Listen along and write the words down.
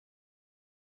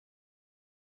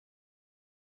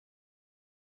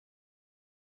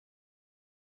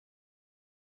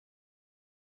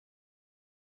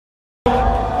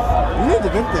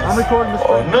Memphis. I'm recording this.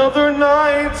 Another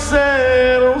night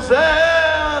settles in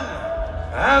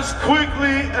as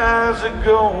quickly as it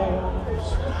goes.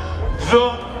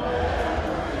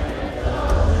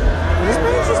 This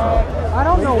band's just, I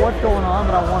don't know what's going on,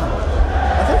 but I want it.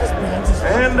 I think this band's just...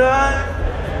 And I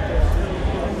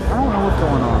don't know what's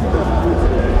going on.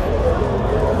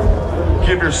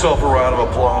 give yourself a round of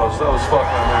applause. That was fucking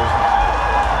amazing.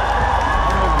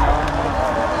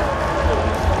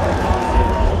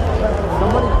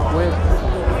 Somebody quit.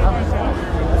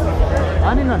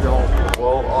 I need an adult.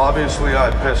 Well, obviously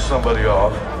I pissed somebody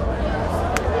off.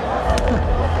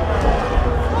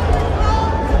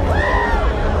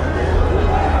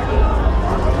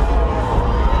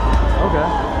 Okay.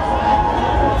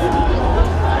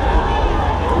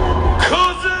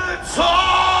 Cause it's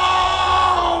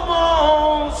almost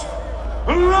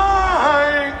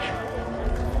like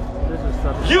This is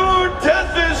such a... your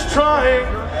death is trying.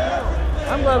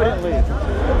 I'm glad we didn't leave.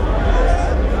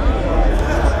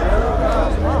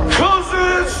 Cause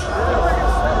it's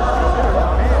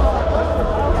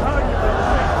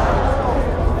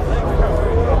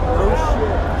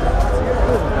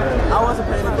I wasn't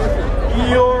paying attention.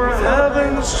 your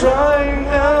heaven's trying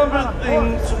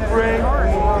everything to break me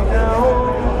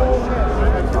down.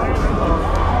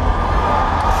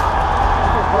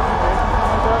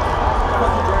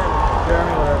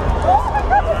 Jeremy, whatever.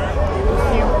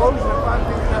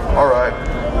 All right.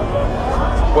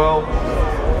 Well,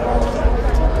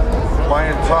 my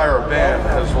entire band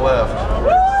has left.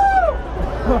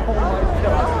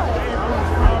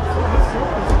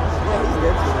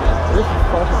 This is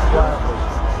fucking classic.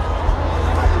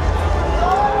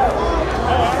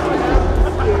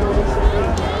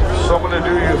 So I'm gonna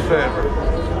do you a favor.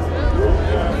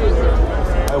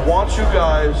 I want you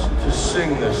guys to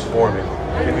sing this for me.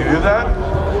 Can you do that?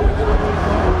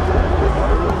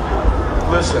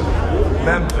 Listen,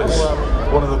 Memphis,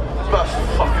 one of the best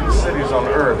fucking cities on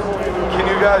earth. Can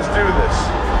you guys do this?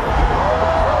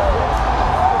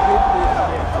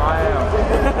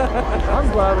 I'm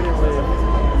glad we didn't leave.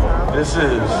 This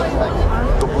is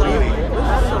the bleeding.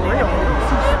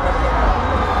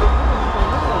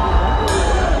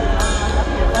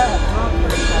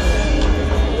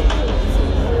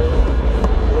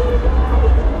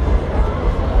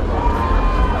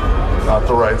 Not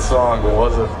the right song, but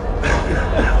was it?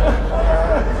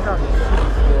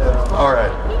 All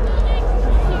right.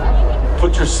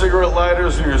 Put your cigarette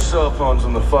lighters or your cell phones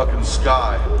in the fucking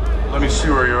sky. Let me see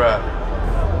where you're at.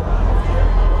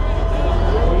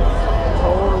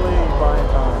 Totally buying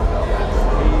time.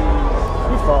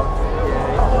 He's fucked.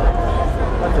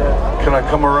 That's it. Can I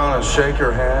come around and shake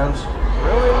your hands?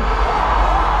 Really?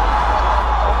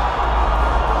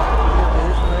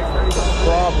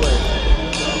 Probably.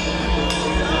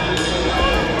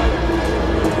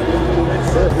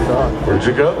 This sucks. Where'd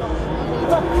you go?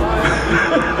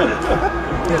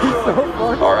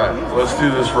 All right, let's do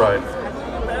this right.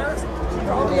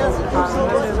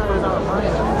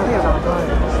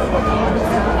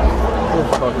 This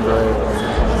is fucking great.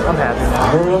 I'm happy now.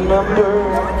 I remember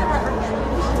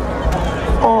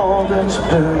all that's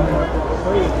been.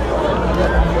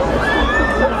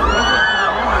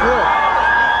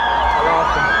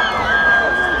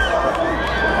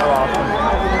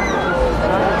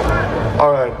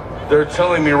 All right, they're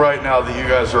telling me right now that you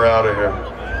guys are out of here.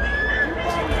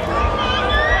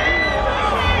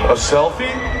 A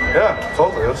selfie? Yeah,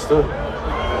 totally, let's do it.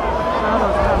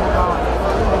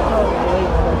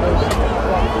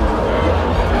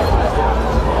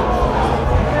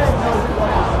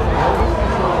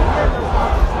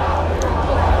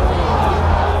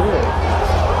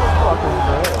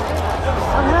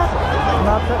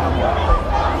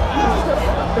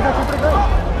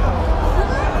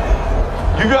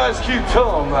 You guys keep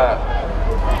telling them that.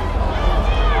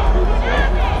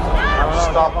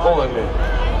 Stop pulling me.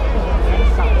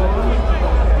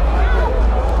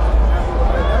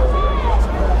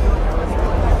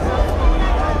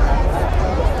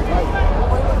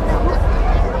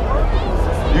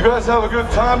 You guys have a good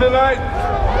time tonight?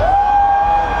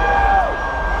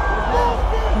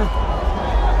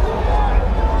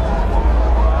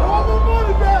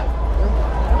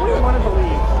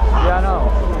 Yeah, I know.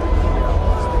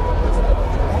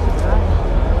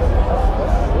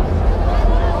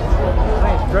 I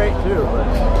mean, it's great too, but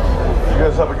You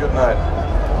guys have a good night.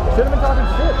 should have been talking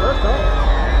shit first off.